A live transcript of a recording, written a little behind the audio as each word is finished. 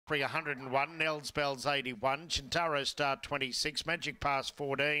Ashbury 101, Nels Bells 81, Chintaro Star 26, Magic Pass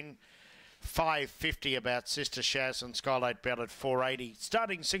 14, 550 about Sister Shaz and Skylight Bell at 480.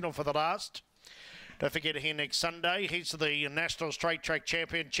 Starting signal for the last. Don't forget here next Sunday, heats of the National Straight Track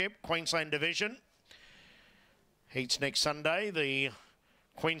Championship, Queensland Division. Heats next Sunday, the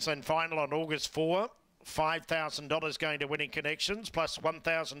Queensland final on August 4. $5,000 going to Winning Connections, plus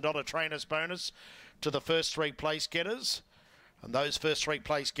 $1,000 trainers bonus to the first three place getters. And those first three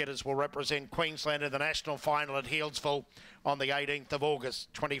place getters will represent Queensland in the national final at Healesville on the 18th of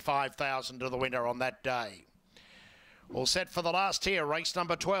August. $25,000 to the winner on that day. All set for the last here, race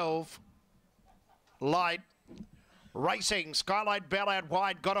number 12. Light. Racing, Skylight Bell out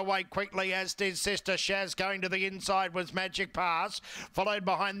wide, got away quickly, as did Sister Shaz. Going to the inside was Magic Pass, followed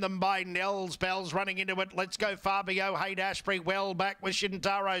behind them by Nels Bells. Running into it, Let's Go Fabio, Haight Ashbury well back with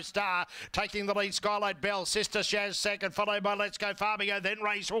Shintaro Star, taking the lead. Skylight Bell, Sister Shaz second, followed by Let's Go Fabio, then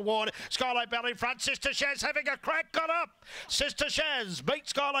Race Reward. Skylight Bell in front, Sister Shaz having a crack, got up. Sister Shaz beat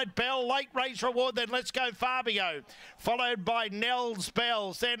Skylight Bell, late Race Reward, then Let's Go Fabio, followed by Nels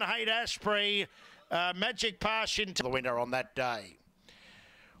Bells, then Haight Ashbury. Magic Pass into the winner on that day.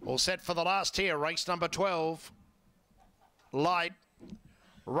 All set for the last here, race number 12. Light.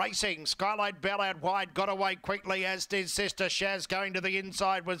 Racing, Skylight Bell out wide, got away quickly, as did Sister Shaz. Going to the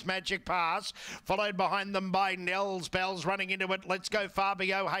inside was Magic Pass, followed behind them by Nels Bells. Running into it, Let's Go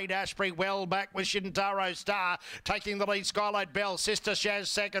Fabio, Haight Ashbury well back with Shintaro Star, taking the lead. Skylight Bell, Sister Shaz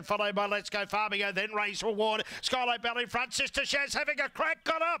second, followed by Let's Go Fabio, then Race Reward. Skylight Bell in front, Sister Shaz having a crack,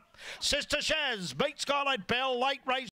 got up. Sister Shaz beat Skylight Bell, late Race